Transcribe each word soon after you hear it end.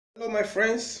Hello, my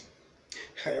friends.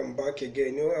 I am back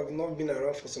again. I've not been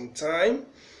around for some time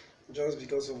just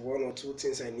because of one or two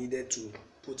things I needed to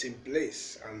put in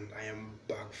place, and I am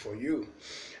back for you.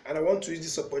 And I want to use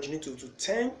this opportunity to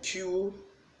thank you.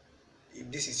 If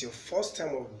this is your first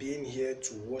time of being here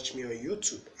to watch me on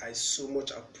YouTube, I so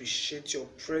much appreciate your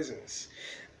presence.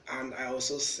 And I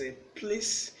also say,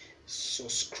 please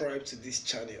subscribe to this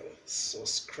channel.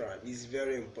 Subscribe is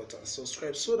very important.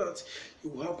 Subscribe so that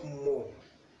you have more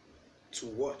to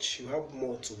watch, you have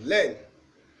more to learn.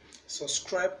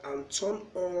 Subscribe and turn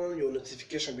on your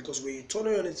notification, because when you turn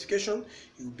on your notification,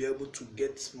 you'll be able to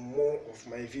get more of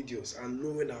my videos and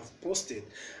know when I've posted.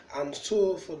 And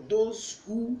so for those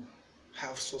who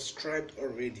have subscribed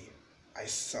already, I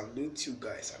salute you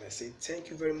guys and I say thank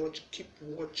you very much. Keep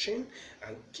watching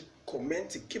and keep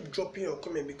commenting, keep dropping your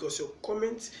comment, because your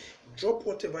comments, drop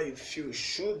whatever you feel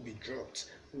should be dropped.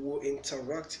 We will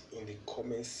interact in the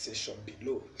comment section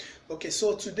below. Okay,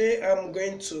 so today I'm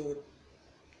going to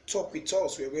talk with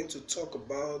us. We're going to talk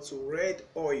about red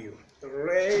oil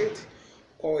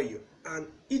and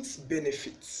its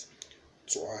benefits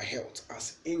to our health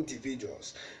as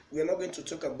individuals. We are not going to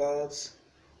talk about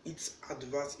its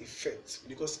adverse effects,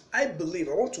 because I believe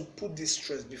I want to put this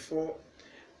stress before.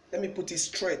 Let me put it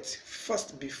straight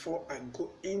first before I go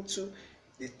into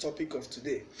the topic of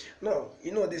today. Now,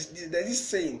 there's this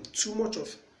saying: too much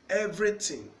of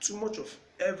everything,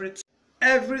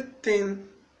 everything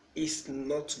is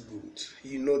not good.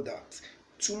 You know that.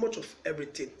 Too much of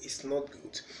everything is not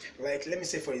good. Like, let me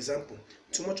say, for example,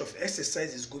 too much of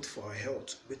exercise is good for our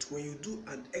health, but when you do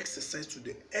an exercise to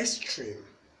the extreme,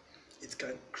 it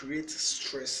can create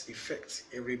stress effect,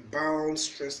 a rebound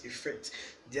stress effect,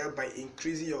 thereby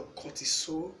increasing your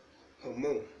cortisol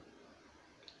hormone.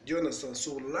 Do you understand?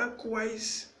 So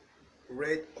likewise,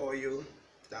 red oil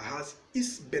that has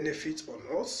its benefits on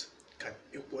us can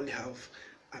equally have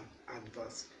an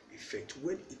adverse effect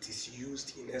when it is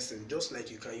used in essence. Just like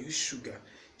you can use sugar.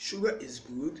 Sugar is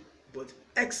good, but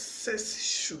excess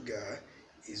sugar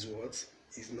is what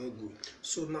is not good.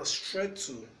 So now straight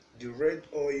to the red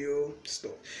oil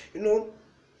stuff.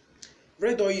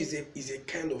 Red oil is a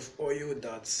kind of oil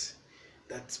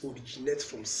that originates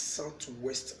from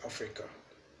Southwest Africa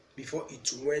before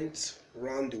it went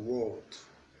around the world.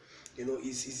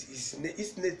 Its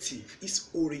native, its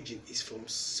origin is from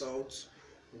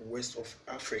southwest of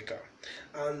Africa,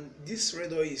 and this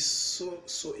red oil is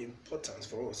so important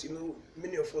for us.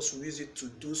 Many of us will use it to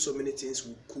do so many things.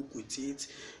 We cook with it,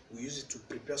 we use it to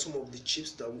prepare some of the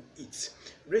chips that we eat.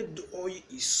 Red oil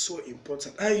is so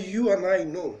important, and you and I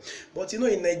know. But in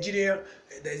Nigeria,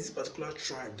 there is this particular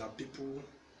tribe that people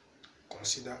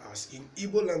consider as, in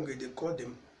Igbo language they call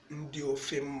them Ndi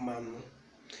Ofe Manu.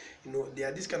 They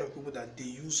are this kind of people that they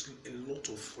use a lot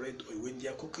of red oil when they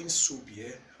are cooking soup.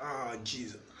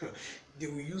 Jesus. They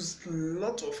will use a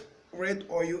lot of red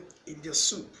oil in their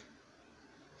soup.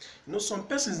 Some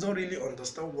persons don't really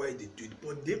understand why they do it,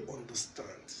 but they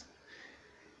understand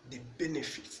the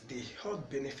benefits, the health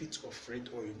benefits of red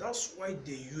oil. That's why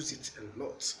they use it a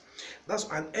lot.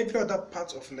 And every other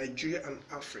part of Nigeria and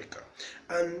Africa.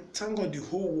 And thank God, the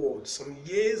whole world, some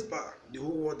years back, the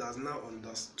whole world has now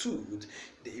understood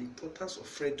the importance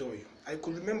of red oil. I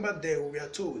could remember then we are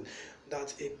told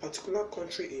that a particular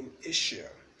country in Asia,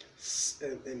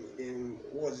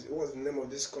 what was the name of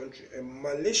this country?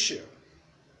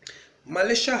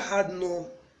 Malaysia had no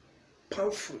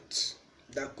palm fruit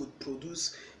that could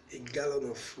produce a gallon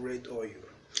of red oil.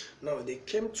 Now they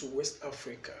came to West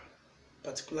Africa,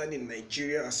 particularly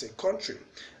Nigeria as a country,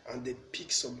 and they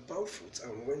picked some palm fruit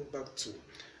and went back to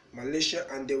Malaysia,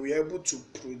 and they were able to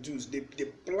produce. They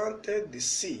planted the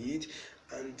seed,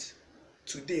 and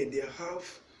today they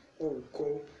have what we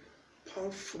call palm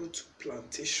fruit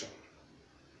plantation.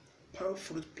 Palm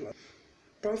fruit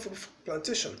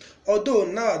plantation. Although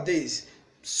nowadays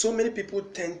so many people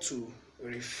tend to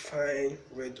refine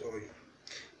red oil,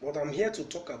 but I'm here to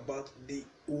talk about the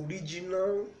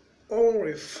original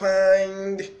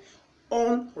unrefined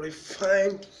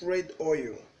red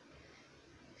oil.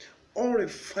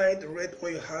 Unrefined red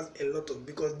oil has a lot of,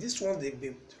 because this one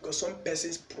because some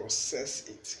persons process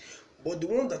it, but the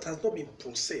one that has not been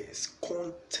processed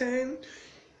contain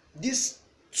these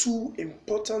two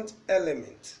important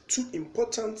elements, two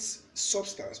important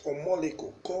substance or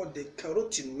molecule called the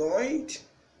carotenoid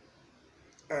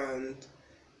and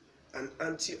an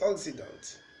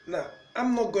antioxidant. Now,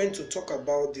 I'm not going to talk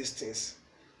about these things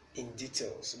in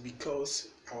details because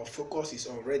our focus is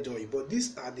on red oil, but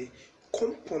these are the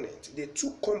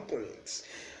two components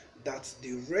that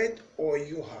the red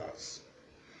oil has.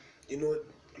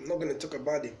 I'm not going to talk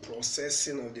about the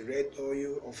processing of the red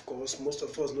oil. Of course, most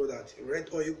of us know that red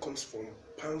oil comes from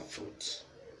palm fruit,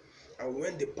 and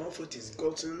when the palm fruit is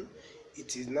gotten,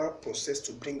 it is now processed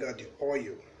to bring out the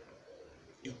oil.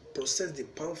 You process the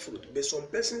palm fruit, but some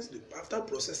persons, after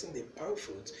processing the palm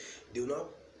fruit, they will now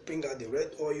bring out the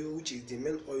red oil, which is the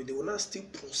main oil. They will not still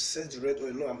process the red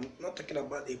oil. No, I'm not talking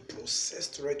about a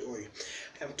processed red oil.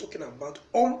 I'm talking about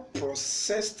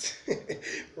unprocessed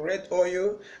red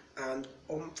oil and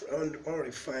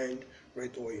unrefined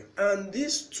red oil. And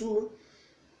these two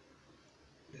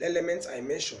elements I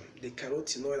mentioned, the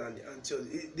carotenoid and the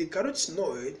antioxidant. The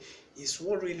carotenoid is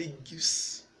what really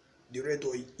gives the red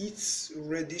oil its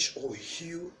reddish or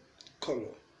hue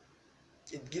color.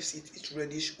 It gives it its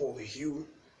reddish or hue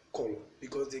color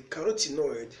because the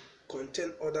carotenoid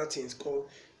contain other things called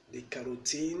the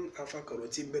carotene, alpha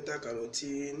carotene, beta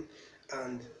carotene,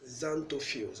 and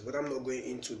xanthophylls, but I'm not going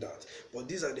into that. But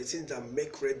these are the things that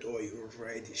make red oil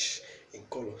reddish in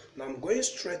color. Now I'm going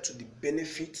straight to the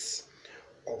benefits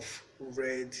of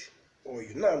red oil.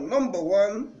 Now, number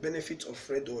one benefit of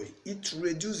red oil, it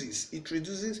reduces the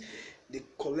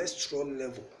cholesterol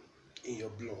level in your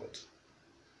blood.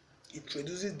 It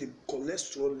reduces the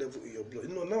cholesterol level in your blood.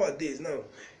 Nowadays,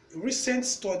 recent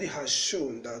study has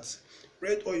shown that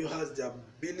red oil has the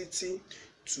ability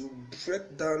to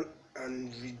break down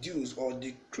and reduce or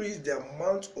decrease the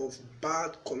amount of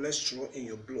bad cholesterol in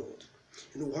your blood.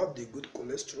 We have the good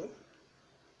cholesterol,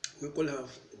 we will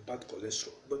have bad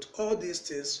cholesterol, but all these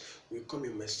things will come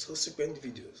in my subsequent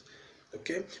videos.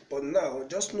 Okay, but now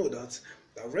just know that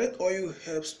the red oil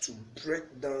helps to break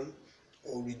down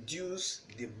or reduce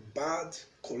the bad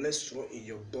cholesterol in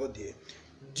your body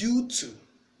due to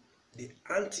the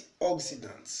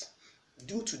antioxidants.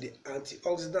 These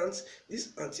antioxidants,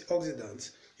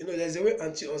 there's a way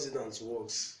antioxidants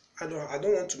works. I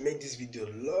don't want to make this video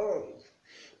long,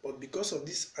 but because of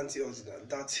this antioxidant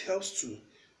that helps to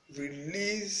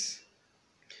release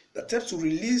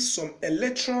some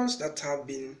electrons that have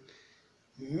been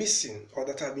missing or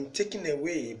that have been taken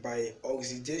away by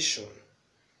oxidation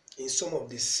in some of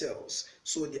the cells.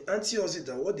 So the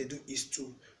antioxidant, what they do is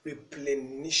to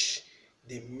replenish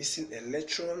the missing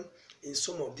electron in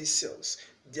some of these cells,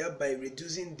 thereby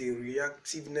reducing the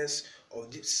reactiveness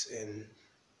of this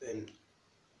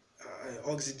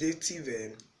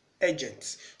oxidative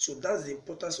agents. So that's the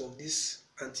importance of this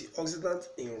antioxidant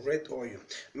in red oil.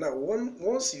 Now,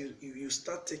 once you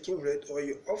start taking red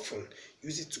oil often,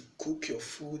 use it to cook your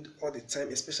food all the time,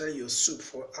 especially your soup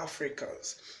for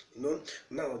Africans.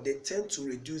 Now they tend to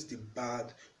reduce the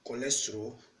bad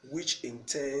cholesterol, which in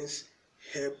turn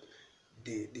help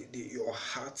your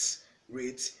heart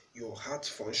rate, your heart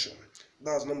function.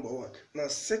 That's number one. Now,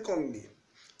 secondly,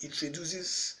 it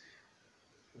reduces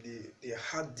the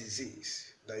heart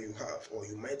disease that you have or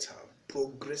you might have,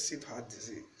 progressive heart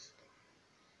disease.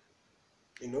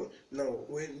 Now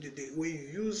when you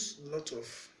use a lot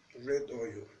of red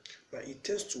oil, now it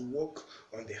tends to work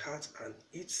on the heart and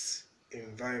its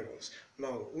environs.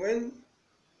 Now when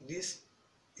this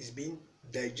is being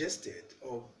digested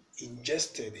or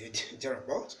ingested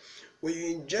thereabout, when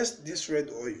you ingest this red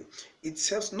oil, it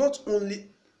helps not only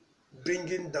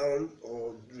bringing down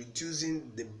or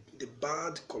reducing the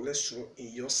bad cholesterol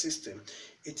in your system,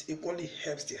 it equally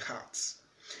helps the heart,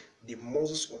 the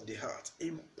muscles of the heart,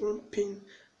 in pumping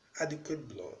adequate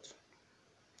blood,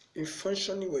 in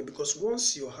functioning well, because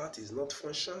once your heart is not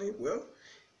functioning well,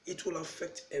 it will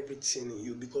affect everything in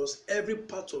you, because every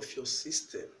part of your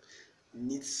system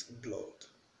needs blood.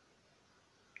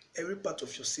 Every part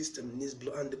of your system needs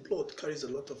blood, and the blood carries a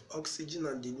lot of oxygen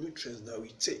and the nutrients that we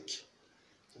take.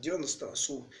 Do you understand?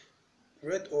 So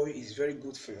red oil is very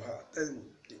good for your heart. And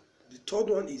the third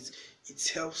one is it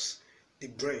helps the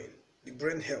brain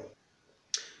health.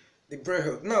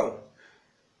 Now,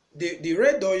 the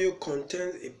red oil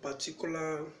contains a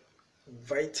particular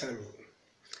vitamin,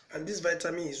 and this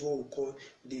vitamin is what we call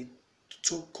the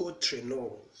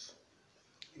tocotrienols.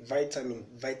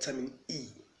 Vitamin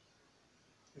E.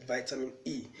 Vitamin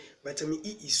E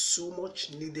is so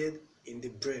much needed in the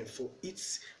brain for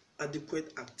its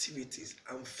adequate activities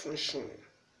and functioning.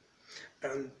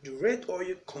 And the red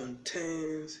oil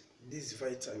contains this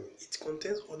vitamin. It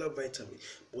contains other vitamins,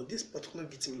 but this particular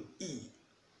vitamin E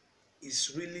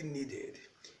is really needed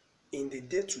in the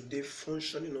day-to-day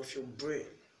functioning of your brain.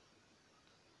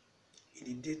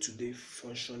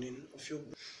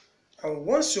 And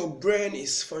once your brain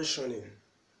is functioning,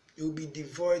 you'll be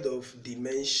devoid of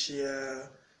dementia,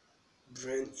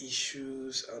 brain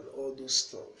issues, and all those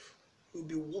stuff. You'll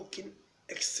be working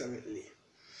excellently.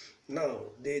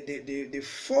 Now, the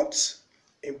fourth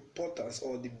importance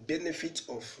or the benefit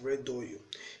of red oil.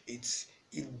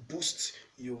 It boosts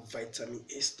your vitamin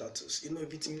A status.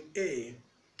 Vitamin A,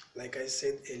 like I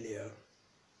said earlier,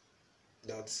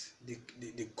 that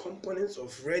the components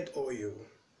of red oil,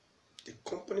 the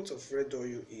component of red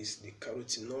oil is the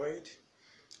carotenoid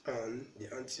and the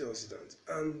antioxidant.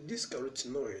 And this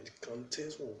carotenoid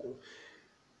contains what we call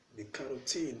the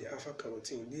carotene, the alpha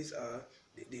carotene. These are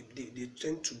they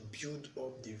tend to build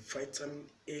up the vitamin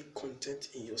A content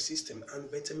in your system, and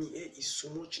vitamin A is so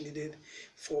much needed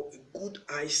for good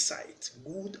eyesight.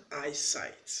 Good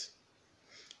eyesight.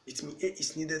 Vitamin A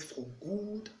is needed for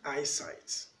good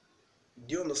eyesight.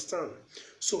 Do you understand?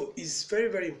 So it's very,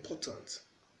 very important.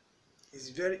 It's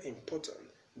very important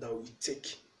that we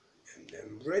take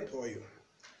red oil.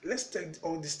 Let's take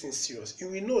all these things serious. You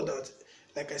will know that,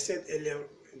 like I said earlier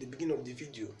in the beginning of the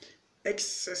video,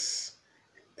 excess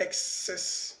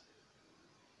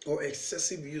or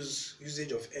excessive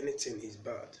usage of anything is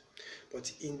bad.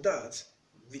 But in that,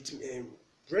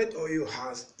 red oil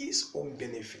has its own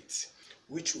benefits,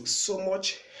 which will so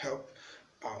much help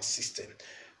our system.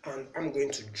 And I'm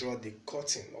going to draw the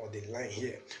curtain or the line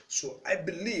here. So I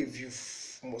believe you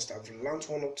must have learned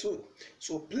one or two.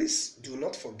 So please do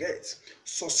not forget,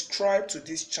 subscribe to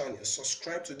this channel.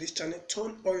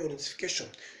 Turn on your notification,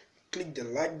 click the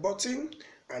like button,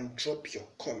 and drop your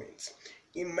comments.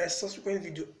 In my subsequent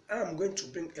video, I'm going to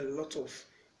bring a lot of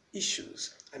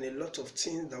issues and a lot of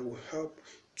things that will help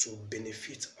to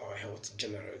benefit our health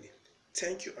generally.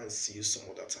 Thank you, and see you some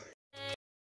other time.